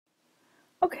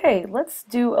Okay, let's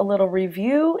do a little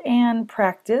review and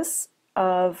practice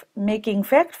of making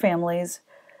fact families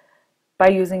by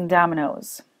using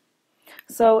dominoes.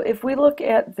 So if we look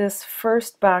at this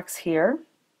first box here,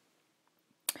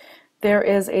 there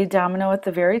is a domino at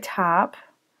the very top,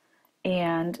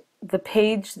 and the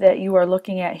page that you are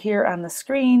looking at here on the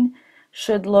screen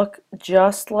should look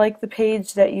just like the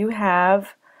page that you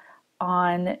have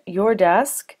on your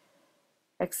desk,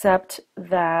 except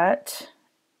that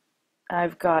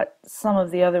I've got some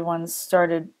of the other ones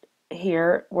started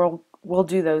here. We'll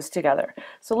do those together.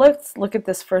 So let's look at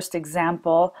this first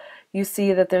example. You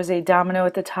see that there's a domino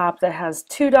at the top that has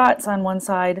 2 dots on one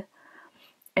side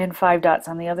and 5 dots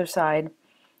on the other side.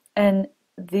 And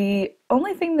the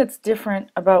only thing that's different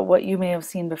about what you may have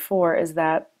seen before is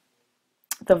that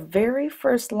the very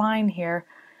first line here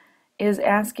is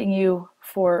asking you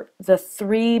for the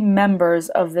 3 members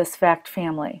of this fact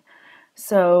family.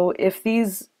 So if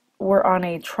these were on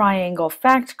a triangle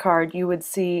fact card, you would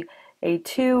see a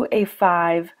 2, a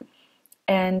 5,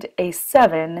 and a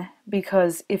 7,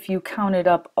 because if you counted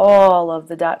up all of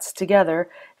the dots together,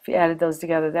 if you added those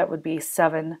together, that would be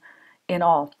 7 in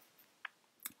all.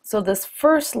 So this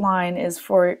first line is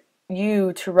for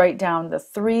you to write down the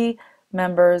 3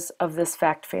 members of this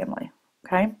fact family,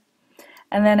 okay?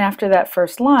 And then after that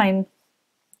first line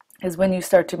is when you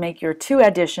start to make your 2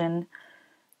 addition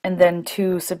and then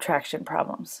 2 subtraction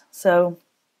problems. So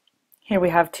here we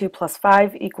have 2 plus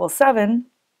 5 equals 7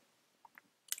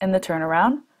 in the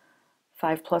turnaround.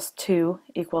 5 plus 2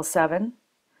 equals 7.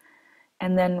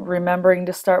 And then remembering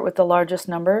to start with the largest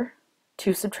number,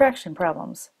 2 subtraction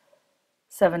problems.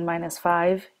 7 minus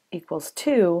 5 equals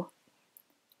 2,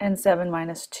 and 7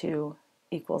 minus 2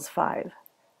 equals 5.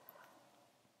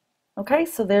 Okay,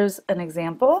 so there's an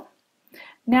example.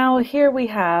 Now here we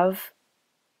have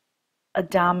a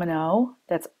domino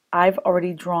that's I've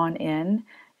already drawn in.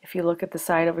 If you look at the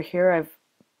side over here, I've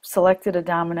selected a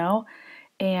domino,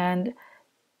 and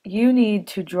you need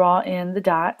to draw in the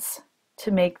dots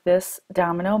to make this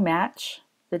domino match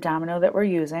the domino that we're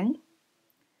using.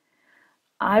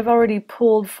 I've already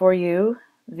pulled for you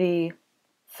the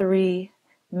 3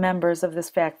 members of this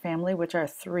fact family, which are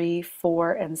 3,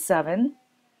 4, and 7.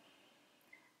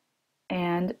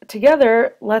 And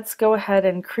together, let's go ahead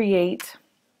and create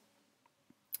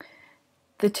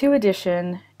the 2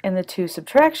 addition and the 2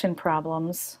 subtraction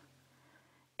problems.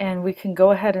 And we can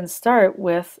go ahead and start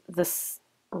with this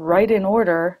right in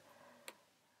order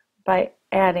by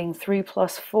adding 3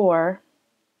 plus 4,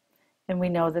 and we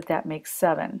know that that makes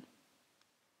 7.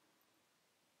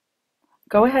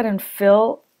 Go ahead and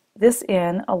fill this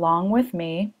in along with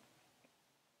me.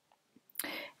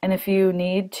 And if you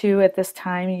need to at this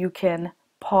time, you can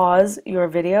pause your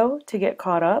video to get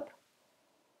caught up.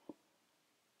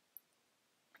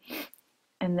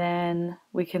 And then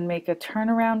we can make a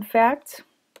turnaround fact.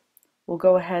 We'll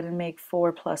go ahead and make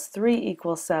 4 plus 3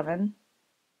 equals 7.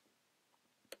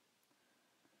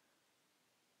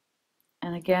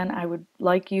 And again, I would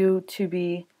like you to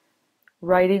be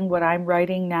writing what I'm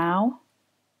writing now.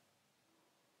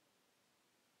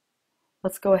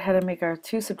 Let's go ahead and make our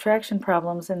 2 subtraction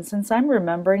problems, and since I'm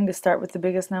remembering to start with the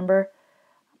biggest number,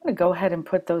 I'm going to go ahead and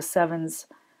put those 7s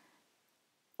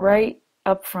right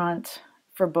up front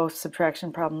for both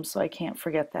subtraction problems so I can't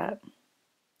forget that.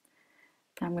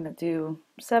 I'm going to do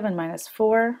 7 minus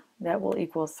 4, that will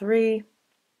equal 3,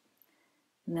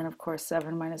 and then of course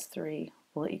 7 minus 3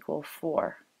 will equal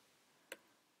 4.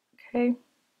 Okay,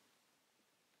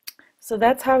 so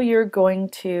that's how you're going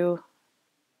to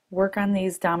work on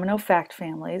these domino fact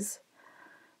families.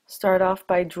 Start off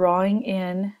by drawing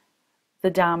in the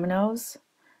dominoes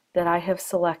that I have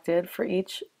selected for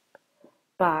each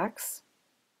box,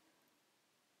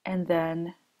 and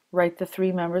then write the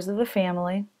 3 members of the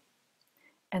family,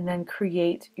 and then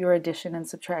create your addition and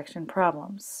subtraction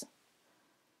problems.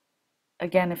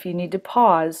 Again, if you need to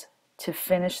pause to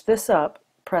finish this up,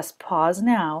 press pause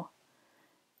now,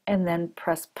 and then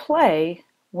press play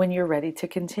when you're ready to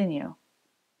continue.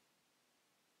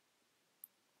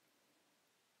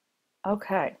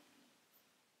 Okay,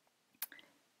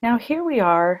 now here we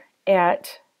are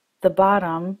at the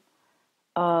bottom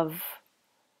of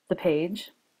the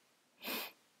page,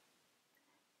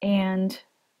 and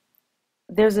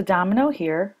there's a domino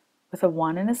here with a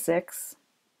 1 and a 6.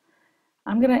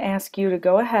 I'm going to ask you to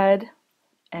go ahead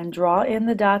and draw in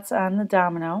the dots on the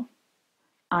domino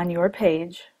on your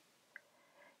page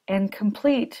and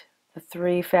complete the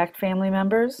 3 fact family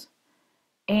members,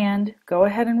 and go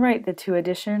ahead and write the 2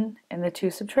 addition and the 2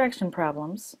 subtraction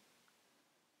problems.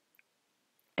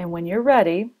 And when you're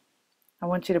ready, I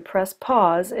want you to press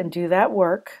pause and do that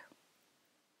work.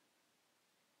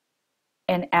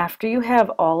 And after you have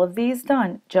all of these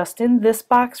done, just in this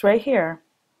box right here,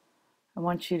 I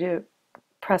want you to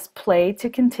press play to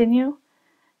continue,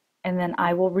 and then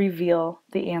I will reveal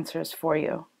the answers for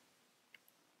you.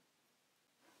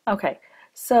 Okay,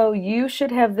 so you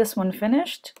should have this one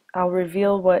finished. I'll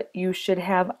reveal what you should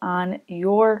have on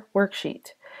your worksheet.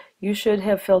 You should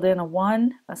have filled in a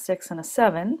 1, a 6, and a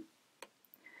 7.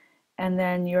 And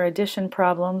then your addition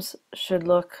problems should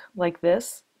look like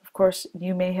this. Of course,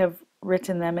 you may have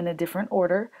written them in a different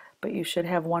order, but you should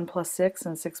have 1 plus 6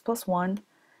 and 6 plus 1.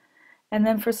 And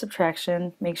then for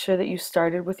subtraction, make sure that you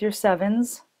started with your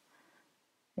 7s.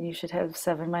 And you should have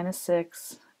 7 minus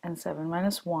 6 and 7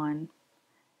 minus 1.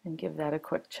 And give that a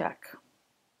quick check.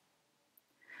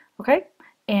 Okay,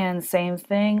 and same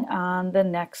thing on the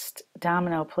next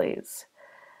domino, please.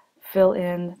 Fill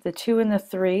in the 2 and the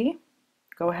 3.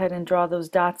 Go ahead and draw those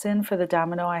dots in for the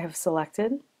domino I have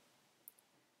selected.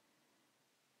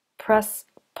 Press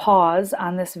pause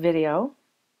on this video,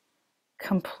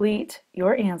 complete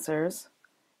your answers,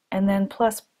 and then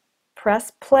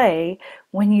press play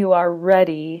when you are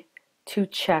ready to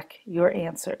check your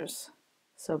answers.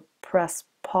 So press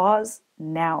pause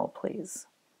now, please.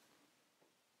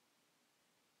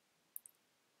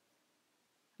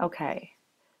 Okay,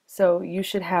 so you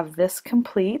should have this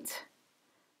complete.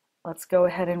 Let's go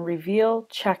ahead and reveal,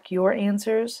 check your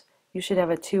answers. You should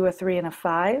have a 2, a 3, and a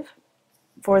 5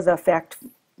 for the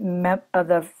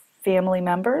the family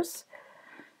members.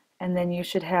 And then you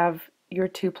should have your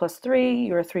 2 plus 3,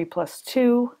 your 3 plus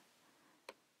 2,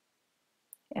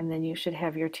 and then you should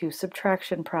have your 2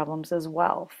 subtraction problems as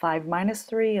well, 5 minus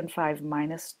 3 and 5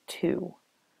 minus 2.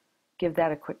 Give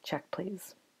that a quick check,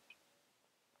 please.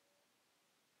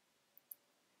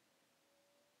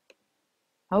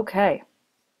 Okay,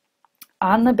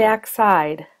 on the back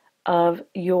side of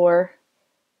your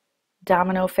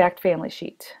domino fact family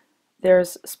sheet,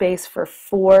 there's space for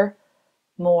 4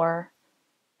 more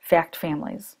fact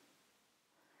families.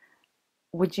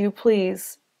 Would you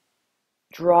please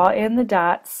draw in the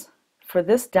dots for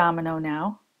this domino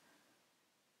now,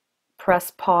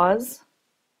 press pause,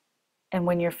 and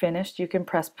when you're finished you can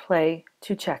press play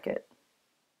to check it.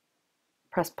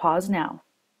 Press pause now.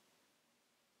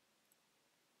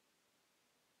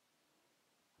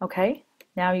 Okay,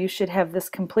 now you should have this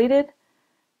completed.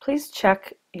 Please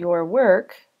check your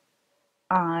work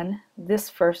on this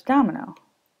first domino.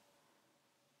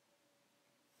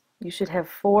 You should have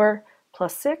 4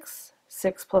 plus 6,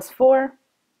 6 plus 4,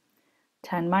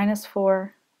 10 minus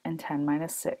 4, and 10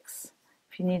 minus 6.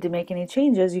 If you need to make any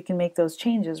changes, you can make those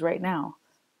changes right now.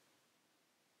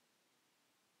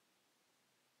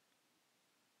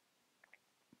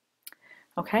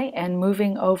 Okay, and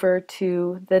moving over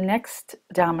to the next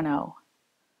domino,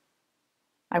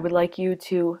 I would like you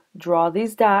to draw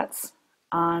these dots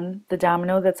on the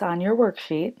domino that's on your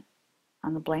worksheet,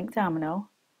 on the blank domino.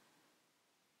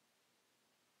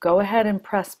 Go ahead and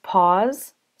press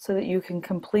pause so that you can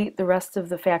complete the rest of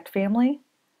the fact family,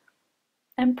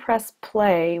 and press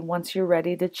play once you're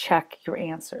ready to check your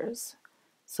answers.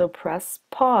 So press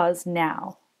pause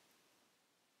now.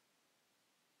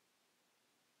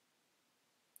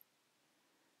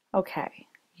 Okay,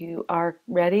 you are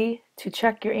ready to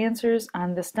check your answers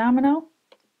on this domino.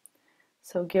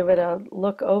 So give it a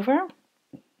look over.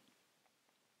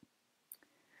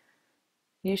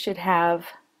 You should have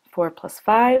 4 plus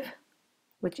 5,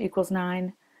 which equals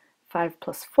 9, 5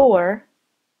 plus 4,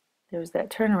 there's that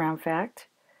turnaround fact.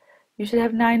 You should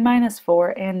have 9 minus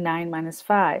 4 and 9 minus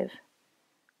 5.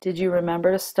 Did you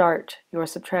remember to start your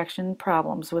subtraction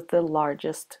problems with the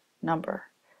largest number?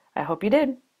 I hope you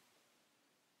did.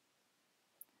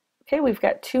 Okay, we've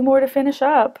got 2 more to finish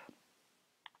up.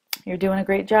 You're doing a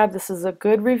great job. This is a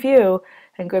good review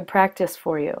and good practice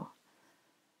for you.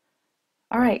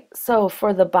 All right, so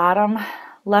for the bottom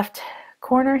left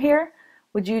corner here,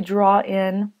 would you draw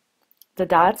in the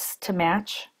dots to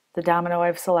match the domino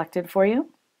I've selected for you?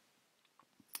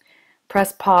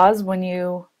 Press pause when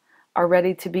you are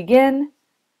ready to begin.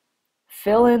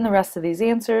 Fill in the rest of these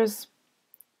answers.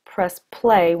 Press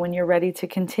play when you're ready to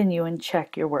continue and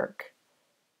check your work.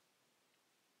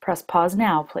 Press pause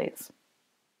now, please.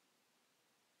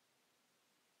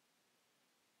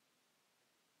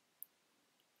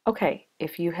 Okay,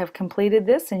 if you have completed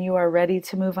this and you are ready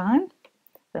to move on,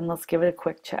 then let's give it a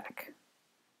quick check.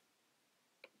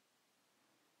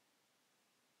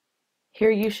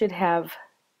 Here you should have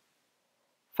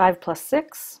 5 plus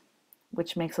 6,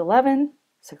 which makes 11.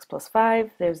 6 plus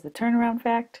 5, there's the turnaround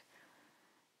fact.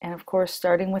 And of course,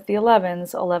 starting with the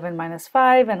 11s, 11 minus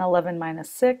 5 and 11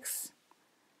 minus 6.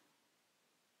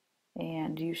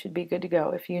 And you should be good to go.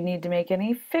 If you need to make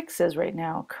any fixes right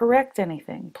now, correct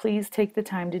anything, please take the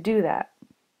time to do that.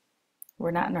 We're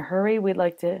not in a hurry. We'd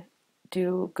like to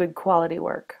do good quality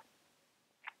work.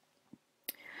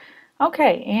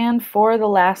 Okay, and for the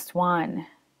last one,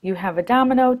 you have a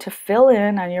domino to fill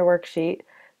in on your worksheet.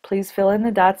 Please fill in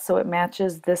the dots so it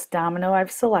matches this domino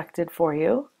I've selected for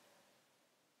you.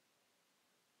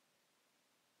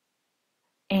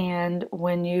 And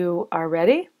when you are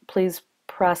ready, please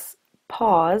press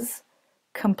pause,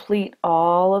 complete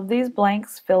all of these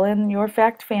blanks, fill in your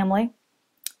fact family,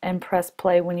 and press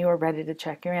play when you are ready to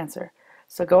check your answer.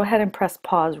 So go ahead and press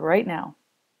pause right now.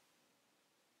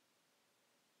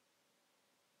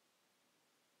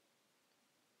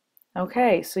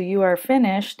 Okay, so you are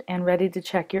finished and ready to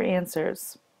check your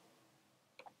answers.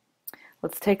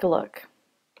 Let's take a look.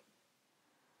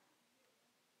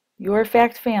 Your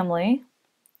fact family,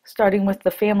 starting with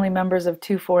the family members of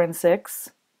 2, 4, and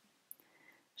 6,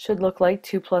 should look like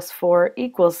 2 plus 4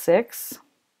 equals 6.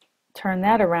 Turn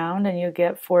that around and you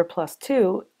get 4 plus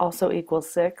 2 also equals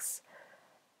 6.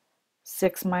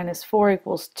 6 minus 4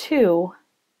 equals 2.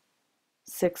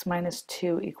 6 minus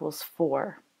 2 equals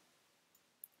 4.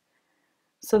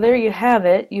 So there you have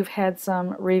it. You've had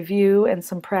some review and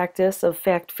some practice of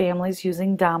fact families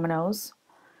using dominoes.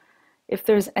 If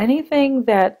there's anything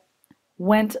that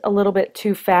went a little bit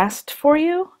too fast for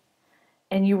you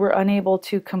and you were unable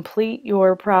to complete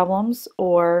your problems,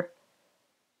 or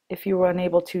if you were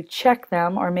unable to check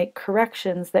them or make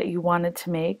corrections that you wanted to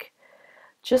make,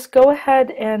 just go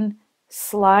ahead and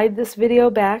slide this video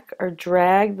back or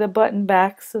drag the button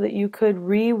back so that you could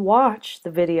re-watch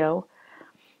the video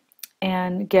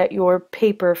and get your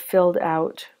paper filled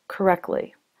out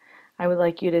correctly. I would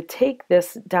like you to take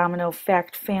this domino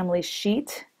fact family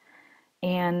sheet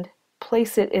and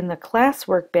place it in the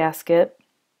classwork basket.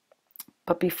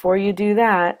 But before you do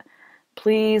that,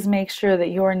 please make sure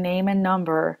that your name and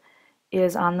number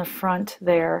is on the front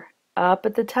there, up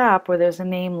at the top where there's a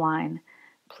name line.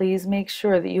 Please make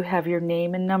sure that you have your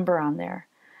name and number on there.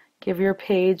 Give your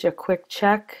page a quick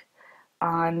check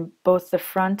on both the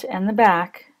front and the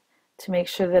back to make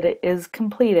sure that it is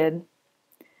completed,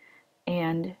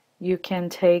 and you can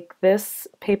take this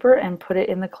paper and put it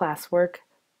in the classwork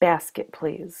basket,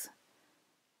 please.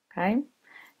 Okay?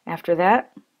 After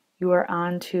that, you are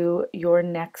on to your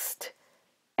next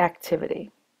activity.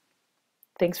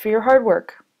 Thanks for your hard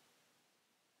work.